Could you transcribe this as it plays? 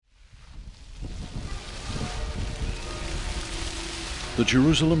The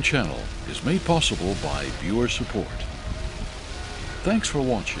Jerusalem Channel is made possible by viewer support. Thanks for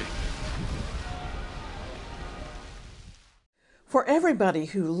watching. For everybody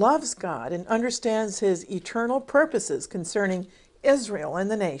who loves God and understands His eternal purposes concerning Israel and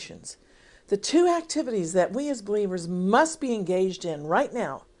the nations, the two activities that we as believers must be engaged in right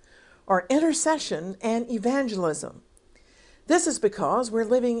now are intercession and evangelism. This is because we're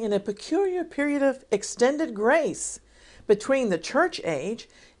living in a peculiar period of extended grace between the church age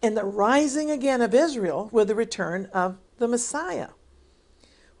and the rising again of Israel with the return of the Messiah.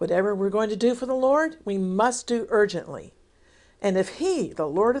 Whatever we're going to do for the Lord, we must do urgently. And if He, the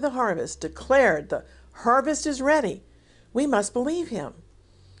Lord of the harvest, declared the harvest is ready, we must believe Him.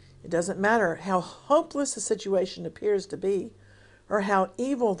 It doesn't matter how hopeless the situation appears to be or how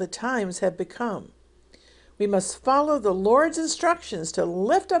evil the times have become. We must follow the Lord's instructions to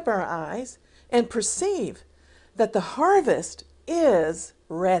lift up our eyes and perceive that the harvest is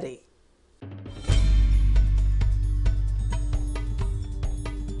ready.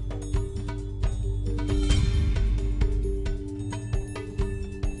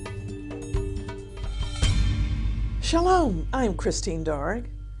 Shalom, I'm Christine Darg.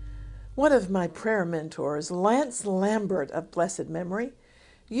 One of my prayer mentors, Lance Lambert of blessed memory,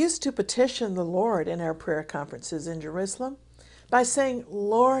 used to petition the Lord in our prayer conferences in Jerusalem by saying,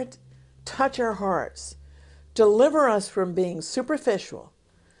 Lord, touch our hearts. Deliver us from being superficial.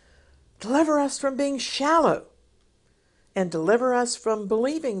 Deliver us from being shallow. And deliver us from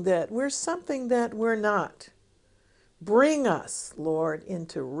believing that we're something that we're not. Bring us, Lord,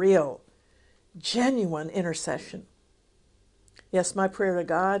 into real, genuine intercession. Yes, my prayer to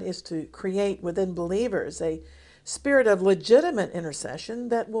God is to create within believers a spirit of legitimate intercession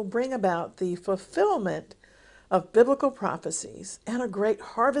that will bring about the fulfillment of biblical prophecies and a great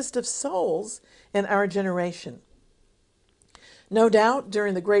harvest of souls in our generation. No doubt,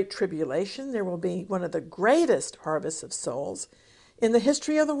 during the Great Tribulation, there will be one of the greatest harvests of souls in the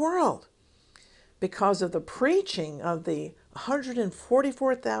history of the world because of the preaching of the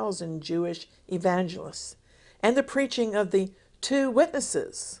 144,000 Jewish evangelists and the preaching of the two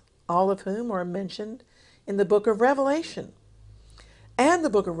witnesses, all of whom are mentioned in the book of Revelation. And the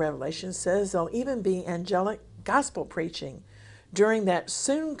book of Revelation says there'll even be angelic gospel preaching during that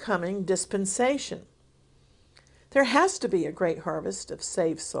soon coming dispensation. There has to be a great harvest of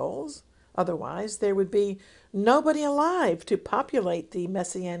saved souls. Otherwise, there would be nobody alive to populate the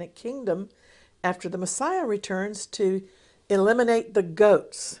Messianic kingdom after the Messiah returns to eliminate the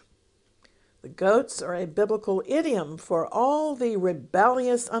goats. The goats are a biblical idiom for all the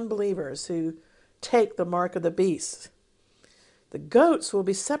rebellious unbelievers who take the mark of the beast. The goats will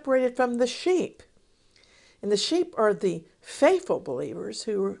be separated from the sheep. And the sheep are the faithful believers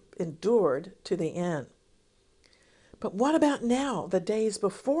who endured to the end. But what about now, the days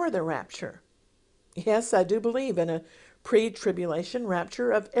before the rapture? Yes, I do believe in a pre-tribulation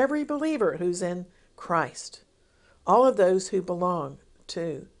rapture of every believer who's in Christ. All of those who belong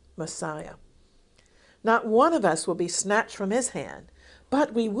to Messiah. Not one of us will be snatched from His hand,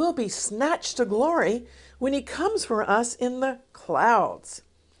 but we will be snatched to glory when He comes for us in the clouds.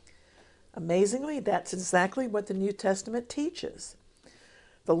 Amazingly, that's exactly what the New Testament teaches.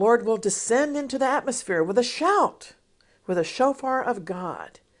 The Lord will descend into the atmosphere with a shout, with a shofar of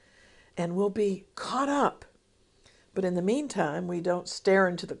God, and will be caught up. But in the meantime, we don't stare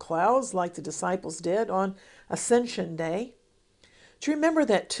into the clouds like the disciples did on Ascension Day. Do you remember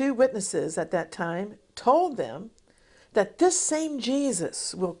that two witnesses at that time told them that this same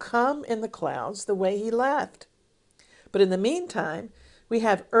Jesus will come in the clouds the way He left? But in the meantime, we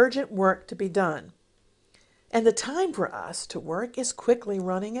have urgent work to be done. And the time for us to work is quickly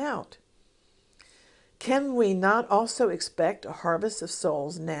running out. Can we not also expect a harvest of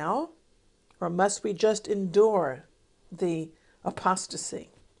souls now? Or must we just endure the apostasy?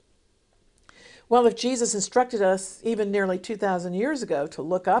 Well, if Jesus instructed us even nearly 2,000 years ago to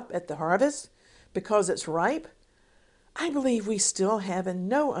look up at the harvest because it's ripe, I believe we still have in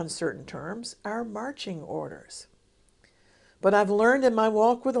no uncertain terms our marching orders. But I've learned in my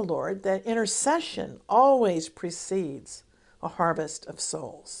walk with the Lord that intercession always precedes a harvest of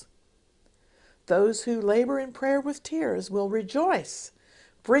souls. Those who labor in prayer with tears will rejoice,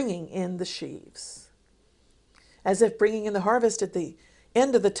 bringing in the sheaves. As if bringing in the harvest at the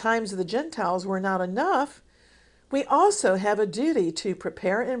end of the times of the Gentiles were not enough, we also have a duty to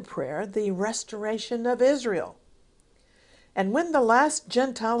prepare in prayer the restoration of Israel. And when the last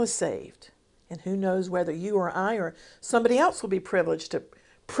Gentile is saved, and who knows whether you or I or somebody else will be privileged to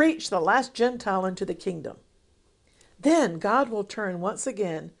preach the last Gentile into the kingdom, then God will turn once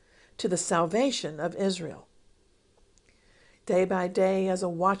again to the salvation of Israel. Day by day, as a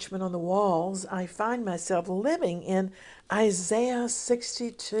watchman on the walls, I find myself living in Isaiah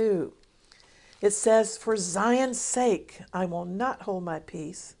 62. It says, "For Zion's sake, I will not hold my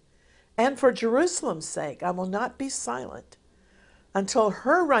peace, and for Jerusalem's sake, I will not be silent, until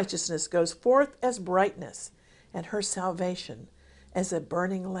her righteousness goes forth as brightness, and her salvation as a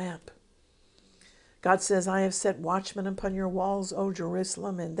burning lamp." God says, "I have set watchmen upon your walls, O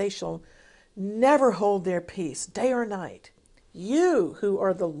Jerusalem, and they shall never hold their peace, day or night. You who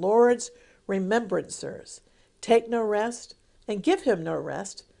are the Lord's remembrancers, take no rest and give him no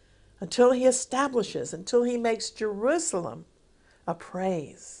rest until he establishes, until he makes Jerusalem a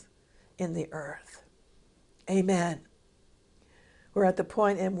praise in the earth." Amen. We're at the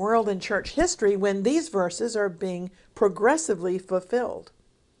point in world and church history when these verses are being progressively fulfilled.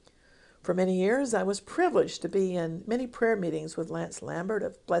 For many years, I was privileged to be in many prayer meetings with Lance Lambert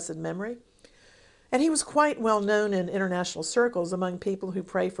of blessed memory, and he was quite well known in international circles among people who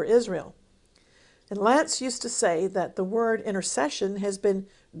pray for Israel. And Lance used to say that the word intercession has been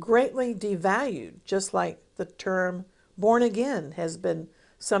greatly devalued, just like the term born again has been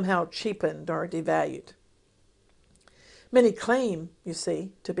somehow cheapened or devalued. Many claim, you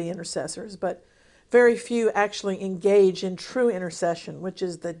see, to be intercessors, but very few actually engage in true intercession, which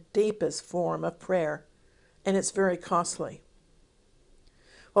is the deepest form of prayer, and it's very costly.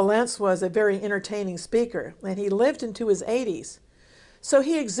 Well, Lance was a very entertaining speaker, and he lived into his 80s, so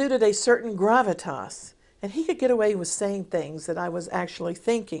he exuded a certain gravitas, and he could get away with saying things that I was actually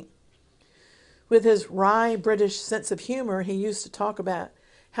thinking. With his wry British sense of humor, he used to talk about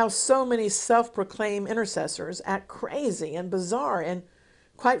how so many self-proclaimed intercessors act crazy and bizarre and,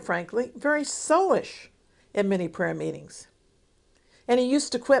 quite frankly, very soulish in many prayer meetings. And he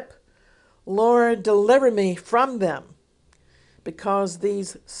used to quip, "Lord, deliver me from them," because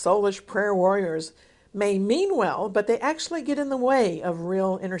these soulish prayer warriors may mean well, but they actually get in the way of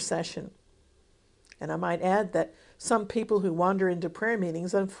real intercession. And I might add that some people who wander into prayer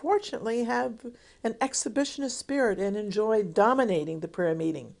meetings unfortunately have an exhibitionist spirit and enjoy dominating the prayer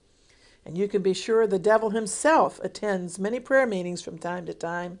meeting. And you can be sure the devil himself attends many prayer meetings from time to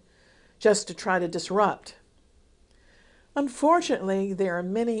time just to try to disrupt. Unfortunately, there are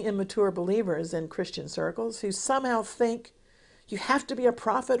many immature believers in Christian circles who somehow think you have to be a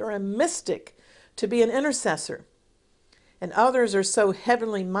prophet or a mystic to be an intercessor. And others are so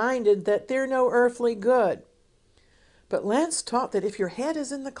heavenly minded that they're no earthly good. But Lance taught that if your head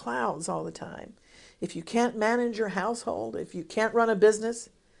is in the clouds all the time, if you can't manage your household, if you can't run a business,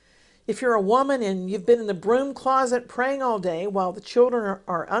 if you're a woman and you've been in the broom closet praying all day while the children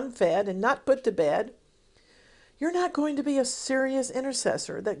are unfed and not put to bed, you're not going to be a serious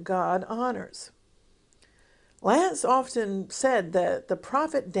intercessor that God honors. Lance often said that the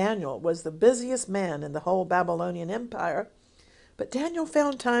prophet Daniel was the busiest man in the whole Babylonian Empire, but Daniel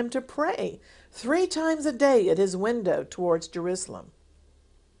found time to pray 3 times a day at his window towards Jerusalem.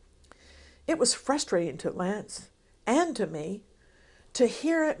 It was frustrating to Lance and to me to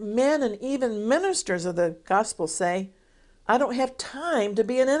hear men and even ministers of the gospel say, "I don't have time to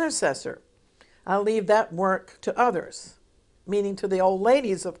be an intercessor. I'll leave that work to others," meaning to the old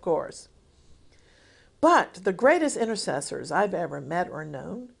ladies, of course. But the greatest intercessors I've ever met or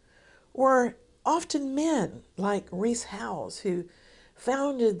known were often men like Rees Howells, who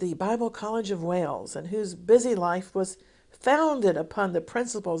founded the Bible College of Wales and whose busy life was founded upon the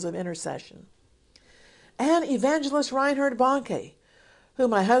principles of intercession. And Evangelist Reinhard Bonnke, who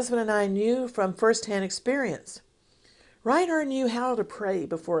my husband and I knew from first-hand experience. Reinhard knew how to pray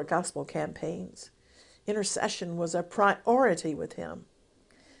before gospel campaigns. Intercession was a priority with him.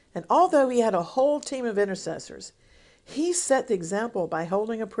 And although he had a whole team of intercessors, he set the example by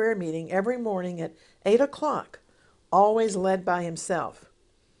holding a prayer meeting every morning at 8 o'clock, always led by himself.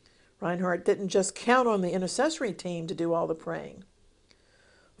 Reinhard didn't just count on the intercessory team to do all the praying.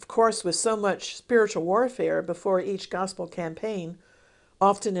 Of course, with so much spiritual warfare before each gospel campaign,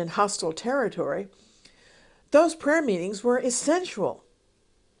 often in hostile territory, those prayer meetings were essential.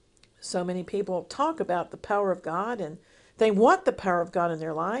 So many people talk about the power of God and they want the power of God in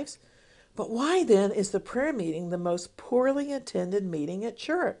their lives, but why then is the prayer meeting the most poorly attended meeting at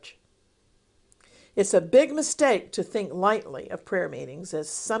church? It's a big mistake to think lightly of prayer meetings as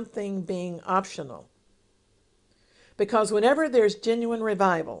something being optional. Because whenever there's genuine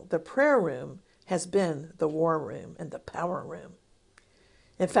revival, the prayer room has been the war room and the power room.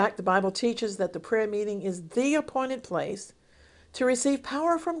 In fact, the Bible teaches that the prayer meeting is the appointed place to receive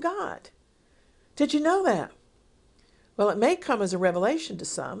power from God. Did you know that? Well, it may come as a revelation to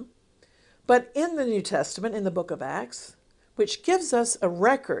some, but in the New Testament, in the book of Acts, which gives us a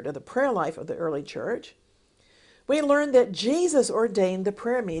record of the prayer life of the early church, we learn that Jesus ordained the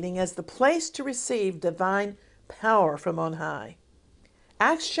prayer meeting as the place to receive divine power from on high.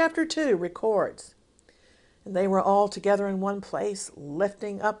 Acts chapter 2 records, and they were all together in one place,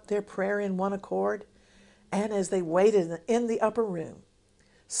 lifting up their prayer in one accord. And as they waited in the upper room,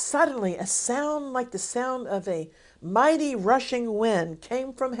 suddenly a sound like the sound of a mighty rushing wind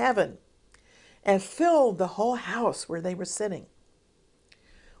came from heaven and filled the whole house where they were sitting.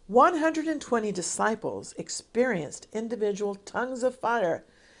 120 disciples experienced individual tongues of fire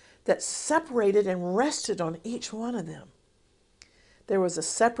that separated and rested on each one of them. There was a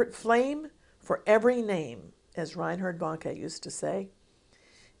separate flame for every name, as Reinhard Bonnke used to say.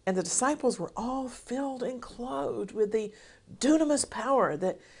 And the disciples were all filled and clothed with the dunamis power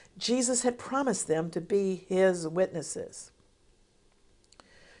that Jesus had promised them to be his witnesses.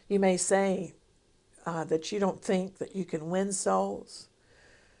 You may say that you don't think that you can win souls.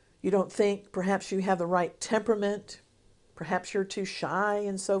 You don't think perhaps you have the right temperament. Perhaps you're too shy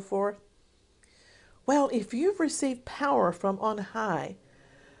and so forth. Well, if you've received power from on high,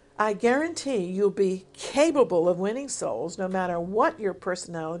 I guarantee you'll be capable of winning souls no matter what your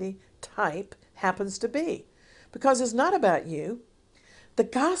personality type happens to be, because it's not about you. The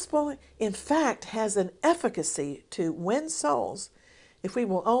gospel, in fact, has an efficacy to win souls if we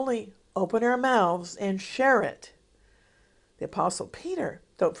will only open our mouths and share it. The Apostle Peter,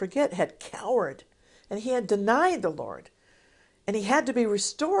 don't forget, had cowered, and he had denied the Lord, and he had to be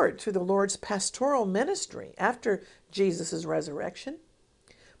restored through the Lord's pastoral ministry after Jesus' resurrection.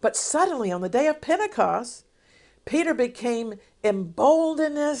 But suddenly, on the day of Pentecost, Peter became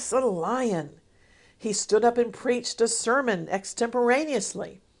emboldened as a lion. He stood up and preached a sermon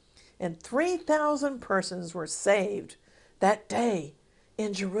extemporaneously, and 3,000 persons were saved that day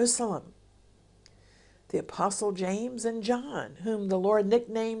in Jerusalem. The Apostle James and John, whom the Lord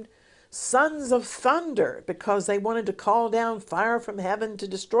nicknamed sons of thunder because they wanted to call down fire from heaven to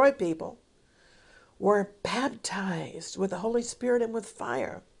destroy people, were baptized with the Holy Spirit and with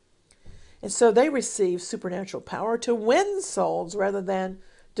fire. And so they received supernatural power to win souls rather than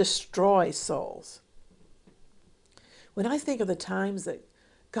destroy souls. When I think of the times that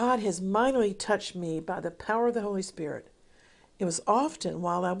God has mightily touched me by the power of the Holy Spirit, it was often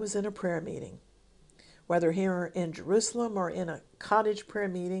while I was in a prayer meeting, whether here in Jerusalem or in a cottage prayer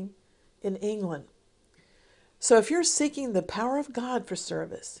meeting in England. So if you're seeking the power of God for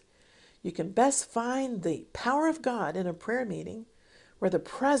service, you can best find the power of God in a prayer meeting where the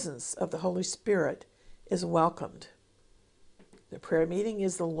presence of the Holy Spirit is welcomed. The prayer meeting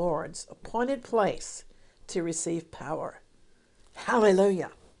is the Lord's appointed place to receive power.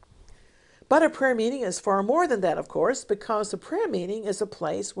 Hallelujah. But a prayer meeting is far more than that, of course, because the prayer meeting is a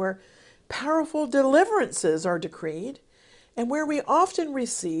place where powerful deliverances are decreed and where we often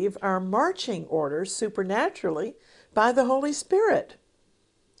receive our marching orders supernaturally by the Holy Spirit.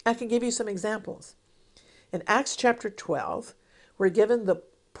 I can give you some examples. In Acts chapter 12, we're given the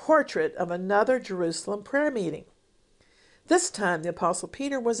portrait of another Jerusalem prayer meeting. This time, the Apostle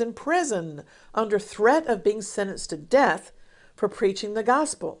Peter was in prison under threat of being sentenced to death for preaching the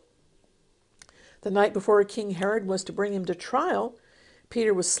gospel. The night before King Herod was to bring him to trial,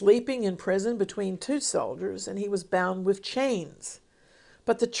 Peter was sleeping in prison between two soldiers, and he was bound with chains.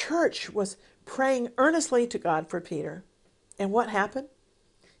 But the church was praying earnestly to God for Peter. And what happened?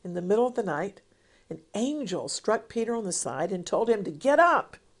 In the middle of the night, an angel struck Peter on the side and told him to get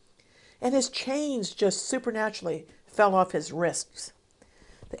up. And his chains just supernaturally fell off his wrists.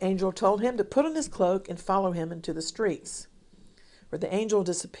 The angel told him to put on his cloak and follow him into the streets, where the angel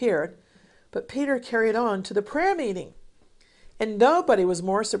disappeared, but Peter carried on to the prayer meeting. And nobody was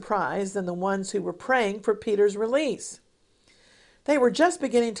more surprised than the ones who were praying for Peter's release. They were just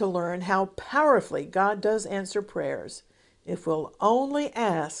beginning to learn how powerfully God does answer prayers if we'll only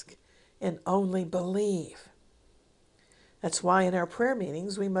ask and only believe. That's why in our prayer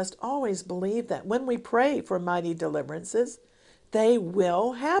meetings we must always believe that when we pray for mighty deliverances, they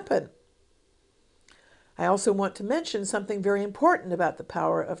will happen. I also want to mention something very important about the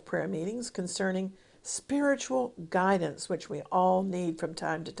power of prayer meetings concerning spiritual guidance, which we all need from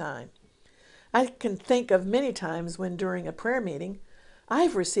time to time. I can think of many times when during a prayer meeting,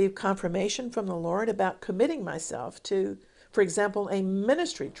 I've received confirmation from the Lord about committing myself to, for example, a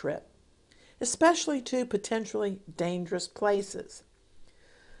ministry trip, especially to potentially dangerous places.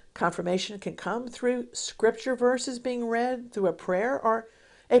 Confirmation can come through scripture verses being read, through a prayer, or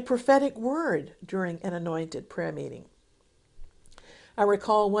a prophetic word during an anointed prayer meeting. I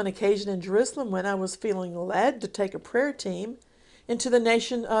recall one occasion in Jerusalem when I was feeling led to take a prayer team into the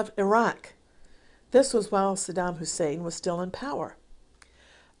nation of Iraq. This was while Saddam Hussein was still in power.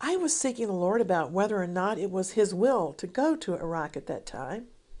 I was seeking the Lord about whether or not it was His will to go to Iraq at that time.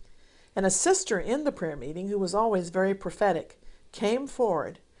 And a sister in the prayer meeting, who was always very prophetic, came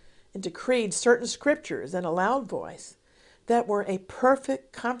forward and decreed certain scriptures in a loud voice that were a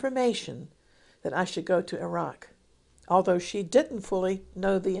perfect confirmation that I should go to Iraq, although she didn't fully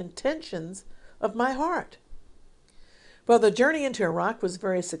know the intentions of my heart. Well, the journey into Iraq was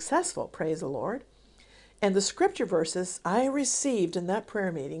very successful, praise the Lord. And the scripture verses I received in that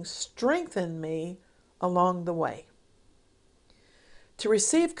prayer meeting strengthened me along the way. To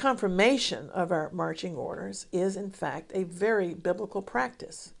receive confirmation of our marching orders is, in fact, a very biblical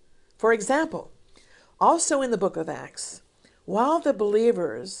practice. For example, also in the book of Acts, while the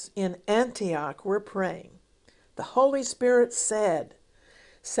believers in Antioch were praying, the Holy Spirit said,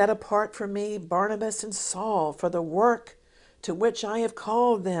 "Set apart for me Barnabas and Saul for the work to which I have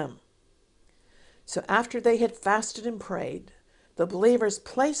called them." So after they had fasted and prayed, the believers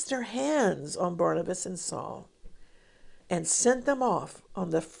placed their hands on Barnabas and Saul and sent them off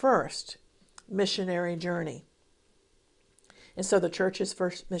on the first missionary journey. And so the church's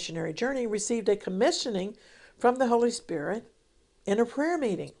first missionary journey received a commissioning from the Holy Spirit in a prayer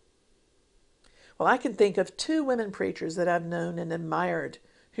meeting. Well, I can think of 2 women preachers that I've known and admired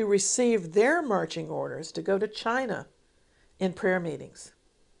who received their marching orders to go to China in prayer meetings.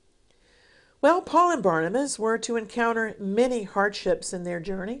 Well, Paul and Barnabas were to encounter many hardships in their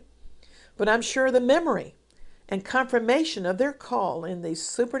journey, but I'm sure the memory and confirmation of their call in the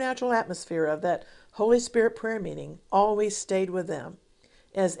supernatural atmosphere of that Holy Spirit prayer meeting always stayed with them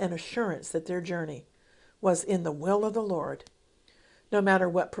as an assurance that their journey was in the will of the Lord, no matter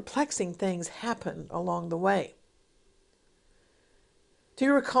what perplexing things happened along the way. Do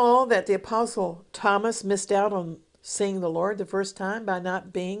you recall that the Apostle Thomas missed out on seeing the Lord the first time by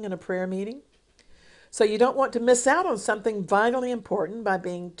not being in a prayer meeting? So you don't want to miss out on something vitally important by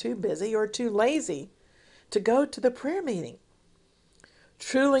being too busy or too lazy to go to the prayer meeting.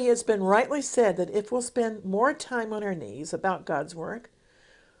 Truly, it's been rightly said that if we'll spend more time on our knees about God's work,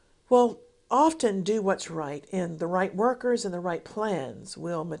 we'll often do what's right, and the right workers and the right plans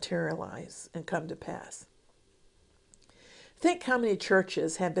will materialize and come to pass. Think how many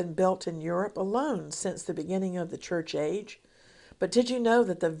churches have been built in Europe alone since the beginning of the church age. But did you know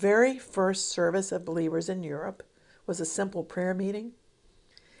that the very first service of believers in Europe was a simple prayer meeting?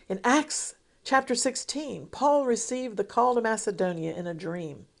 In Acts chapter 16, Paul received the call to Macedonia in a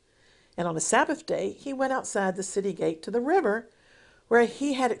dream. And on a Sabbath day, he went outside the city gate to the river where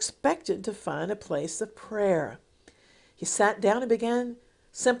he had expected to find a place of prayer. He sat down and began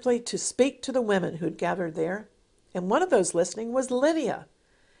simply to speak to the women who had gathered there. And one of those listening was Lydia,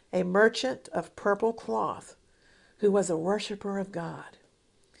 a merchant of purple cloth, who was a worshiper of God.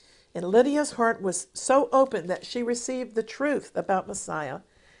 And Lydia's heart was so open that she received the truth about Messiah,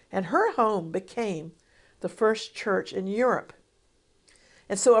 and her home became the first church in Europe.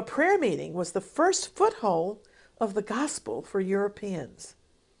 And so a prayer meeting was the first foothold of the gospel for Europeans.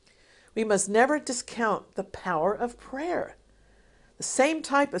 We must never discount the power of prayer. The same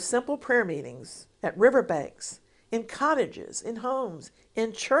type of simple prayer meetings at riverbanks, in cottages, in homes,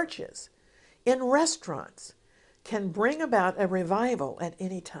 in churches, in restaurants, can bring about a revival at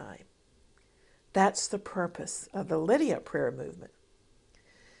any time. That's the purpose of the Lydia prayer movement.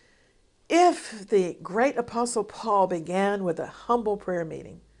 If the great Apostle Paul began with a humble prayer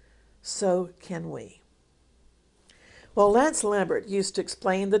meeting, so can we. Well, Lance Lambert used to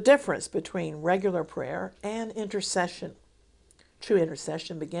explain the difference between regular prayer and intercession. True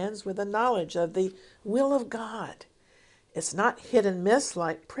intercession begins with a knowledge of the will of God. It's not hit and miss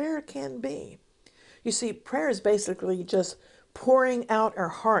like prayer can be. You see, prayer is basically just pouring out our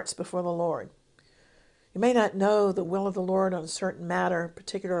hearts before the Lord. You may not know the will of the Lord on a certain matter,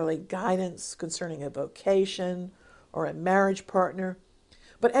 particularly guidance concerning a vocation or a marriage partner.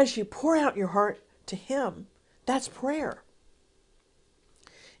 But as you pour out your heart to Him, that's prayer.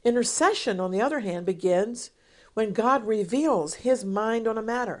 Intercession, on the other hand, begins when God reveals His mind on a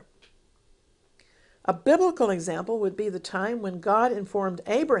matter. A biblical example would be the time when God informed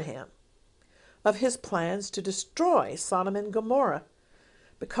Abraham of His plans to destroy Sodom and Gomorrah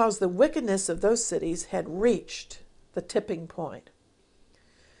because the wickedness of those cities had reached the tipping point.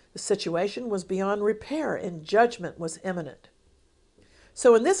 The situation was beyond repair and judgment was imminent.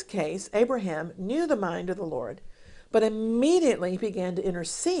 So in this case, Abraham knew the mind of the Lord, but immediately began to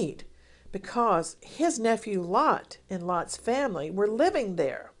intercede because his nephew Lot and Lot's family were living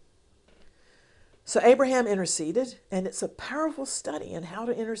there. So Abraham interceded, and it's a powerful study in how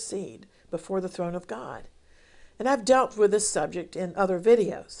to intercede before the throne of God. And I've dealt with this subject in other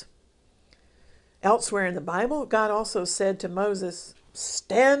videos. Elsewhere in the Bible, God also said to Moses,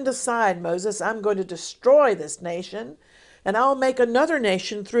 Stand aside, Moses. I'm going to destroy this nation, and I'll make another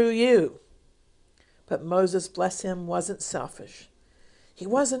nation through you. But Moses, bless him, wasn't selfish. He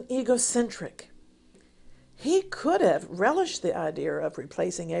wasn't egocentric. He could have relished the idea of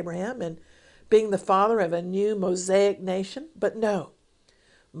replacing Abraham and being the father of a new Mosaic nation, but no.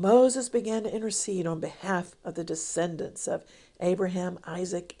 Moses began to intercede on behalf of the descendants of Abraham,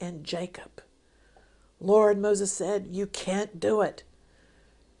 Isaac, and Jacob. Lord, Moses said, you can't do it.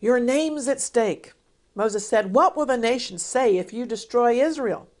 Your name's at stake. Moses said, what will the nations say if you destroy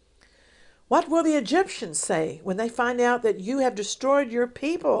Israel? What will the Egyptians say when they find out that you have destroyed your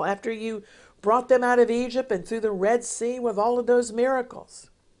people after you brought them out of Egypt and through the Red Sea with all of those miracles?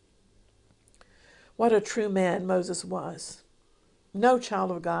 What a true man Moses was. No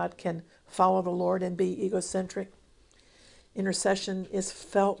child of God can follow the Lord and be egocentric. Intercession is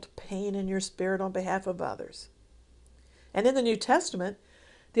felt pain in your spirit on behalf of others. And in the New Testament,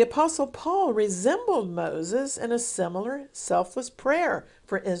 the Apostle Paul resembled Moses in a similar selfless prayer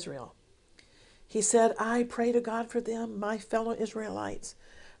for Israel. He said, I pray to God for them, my fellow Israelites.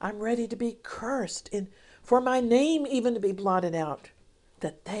 I'm ready to be cursed, and for my name even to be blotted out,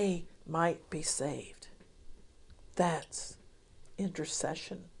 that they might be saved. That's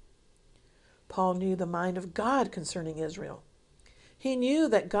intercession. Paul knew the mind of God concerning Israel. He knew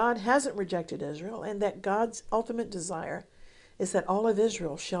that God hasn't rejected Israel and that God's ultimate desire is that all of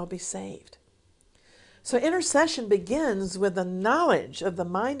Israel shall be saved. So intercession begins with the knowledge of the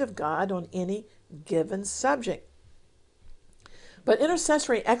mind of God on any given subject. But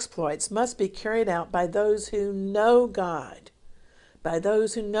intercessory exploits must be carried out by those who know God, by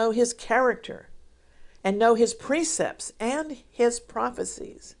those who know his character, and know his precepts and his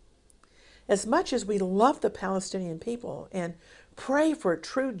prophecies. As much as we love the Palestinian people and pray for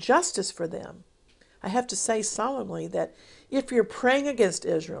true justice for them, I have to say solemnly that if you're praying against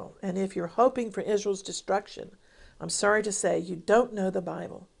Israel and if you're hoping for Israel's destruction, I'm sorry to say you don't know the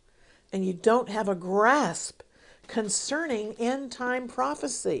Bible and you don't have a grasp concerning end-time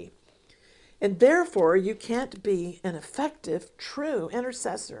prophecy. And therefore, you can't be an effective, true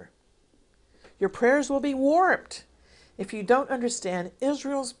intercessor. Your prayers will be warped if you don't understand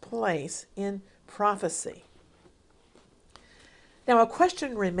Israel's place in prophecy. Now, a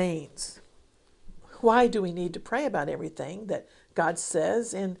question remains. Why do we need to pray about everything that God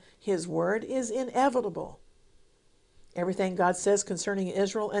says in his word is inevitable? Everything God says concerning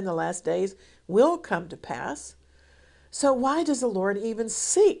Israel in the last days will come to pass. So why does the Lord even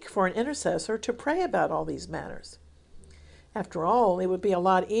seek for an intercessor to pray about all these matters? After all, it would be a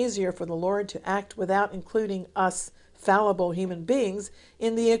lot easier for the Lord to act without including us fallible human beings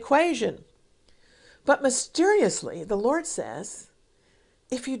in the equation. But mysteriously, the Lord says,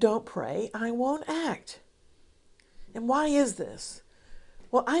 if you don't pray, I won't act. And why is this?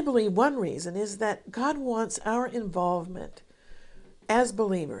 Well, I believe one reason is that God wants our involvement as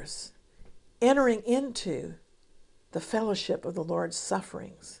believers entering into the fellowship of the Lord's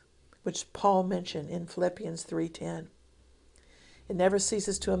sufferings, which Paul mentioned in Philippians 3:10. It never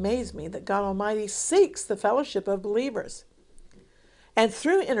ceases to amaze me that God Almighty seeks the fellowship of believers. And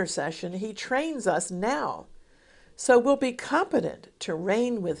through intercession, he trains us now so we'll be competent to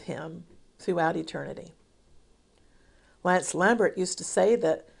reign with him throughout eternity. Lance Lambert used to say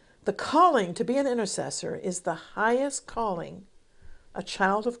that the calling to be an intercessor is the highest calling a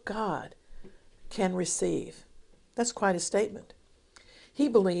child of God can receive. That's quite a statement. He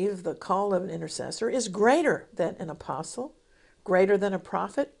believed the call of an intercessor is greater than an apostle, greater than a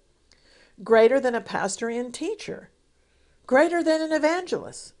prophet, greater than a pastor and teacher, greater than an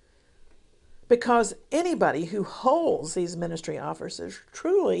evangelist. Because anybody who holds these ministry offices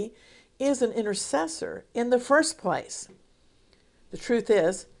truly is an intercessor in the first place. The truth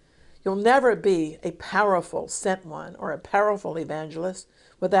is, you'll never be a powerful sent one or a powerful evangelist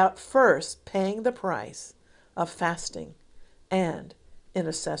without first paying the price of fasting and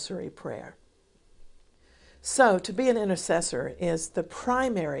intercessory prayer. So, to be an intercessor is the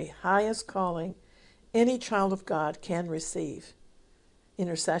primary, highest calling any child of God can receive.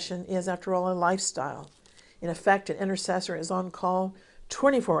 Intercession is, after all, a lifestyle. In effect, an intercessor is on call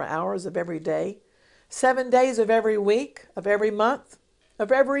 24 hours of every day, 7 days of every week, of every month,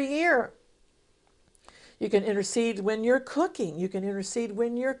 of every year. You can intercede when you're cooking. You can intercede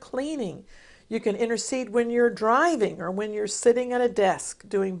when you're cleaning. You can intercede when you're driving or when you're sitting at a desk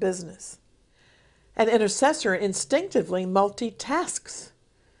doing business. An intercessor instinctively multitasks.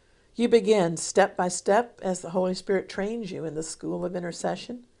 You begin step by step as the Holy Spirit trains you in the school of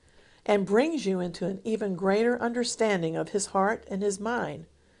intercession and brings you into an even greater understanding of his heart and his mind,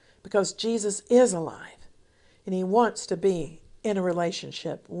 because Jesus is alive and he wants to be in a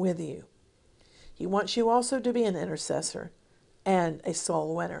relationship with you. He wants you also to be an intercessor and a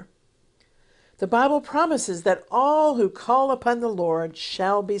soul winner. The Bible promises that all who call upon the Lord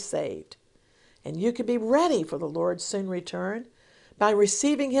shall be saved. And you can be ready for the Lord's soon return by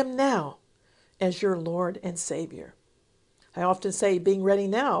receiving Him now as your Lord and Savior. I often say being ready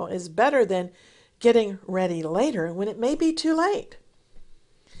now is better than getting ready later when it may be too late.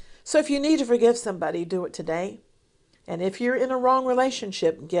 So if you need to forgive somebody, do it today. And if you're in a wrong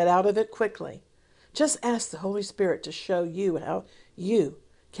relationship, get out of it quickly. Just ask the Holy Spirit to show you how you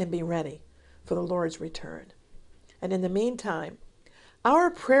can be ready for the Lord's return. And in the meantime, our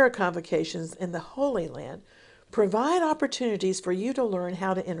prayer convocations in the Holy Land provide opportunities for you to learn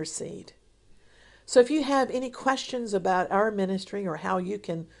how to intercede. So if you have any questions about our ministry or how you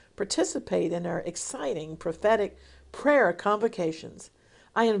can participate in our exciting prophetic prayer convocations,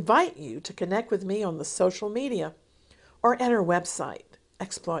 I invite you to connect with me on the social media or at our website,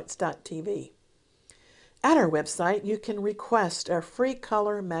 exploits.tv. At our website, you can request our free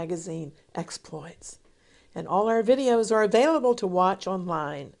color magazine, Exploits. And all our videos are available to watch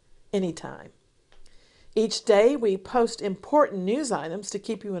online anytime. Each day, we post important news items to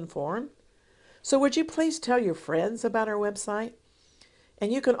keep you informed. So would you please tell your friends about our website?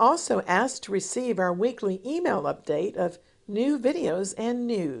 And you can also ask to receive our weekly email update of new videos and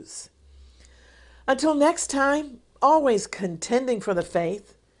news. Until next time, always contending for the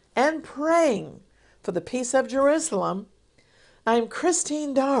faith and praying for the peace of Jerusalem, I'm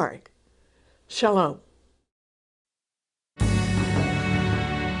Christine Darg. Shalom.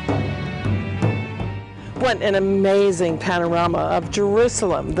 What an amazing panorama of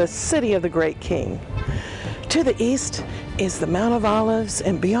Jerusalem, the city of the great King. To the east is the Mount of Olives,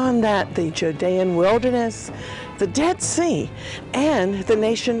 and beyond that, the Judean wilderness, the Dead Sea, and the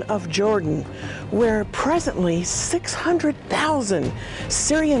nation of Jordan, where presently 600,000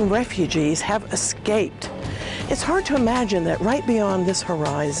 Syrian refugees have escaped. It's hard to imagine that right beyond this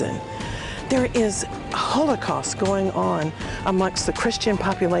horizon, there is a Holocaust going on amongst the Christian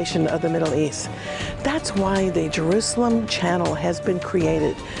population of the Middle East. That's why the Jerusalem Channel has been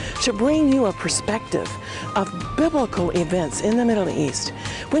created, to bring you a perspective of biblical events in the Middle East.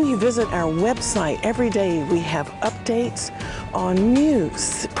 When you visit our website every day, we have updates on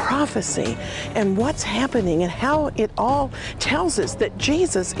news, prophecy, and what's happening and how it all tells us that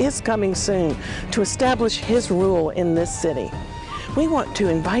Jesus is coming soon to establish His rule in this city. We want to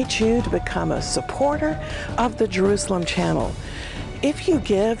invite you to become a supporter of the Jerusalem Channel. If you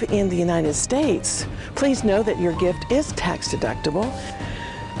give in the United States, please know that your gift is tax deductible.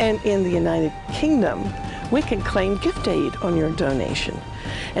 And in the United Kingdom, we can claim gift aid on your donation.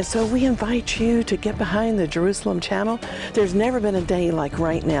 And so we invite you to get behind the Jerusalem Channel. There's never been a day like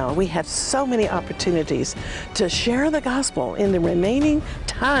right now. We have so many opportunities to share the gospel in the remaining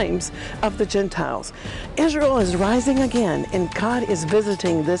times of the Gentiles. Israel is rising again, and God is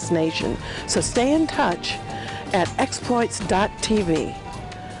visiting this nation. So stay in touch at exploits.tv.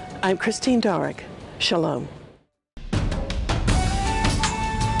 I'm Christine Darg. Shalom.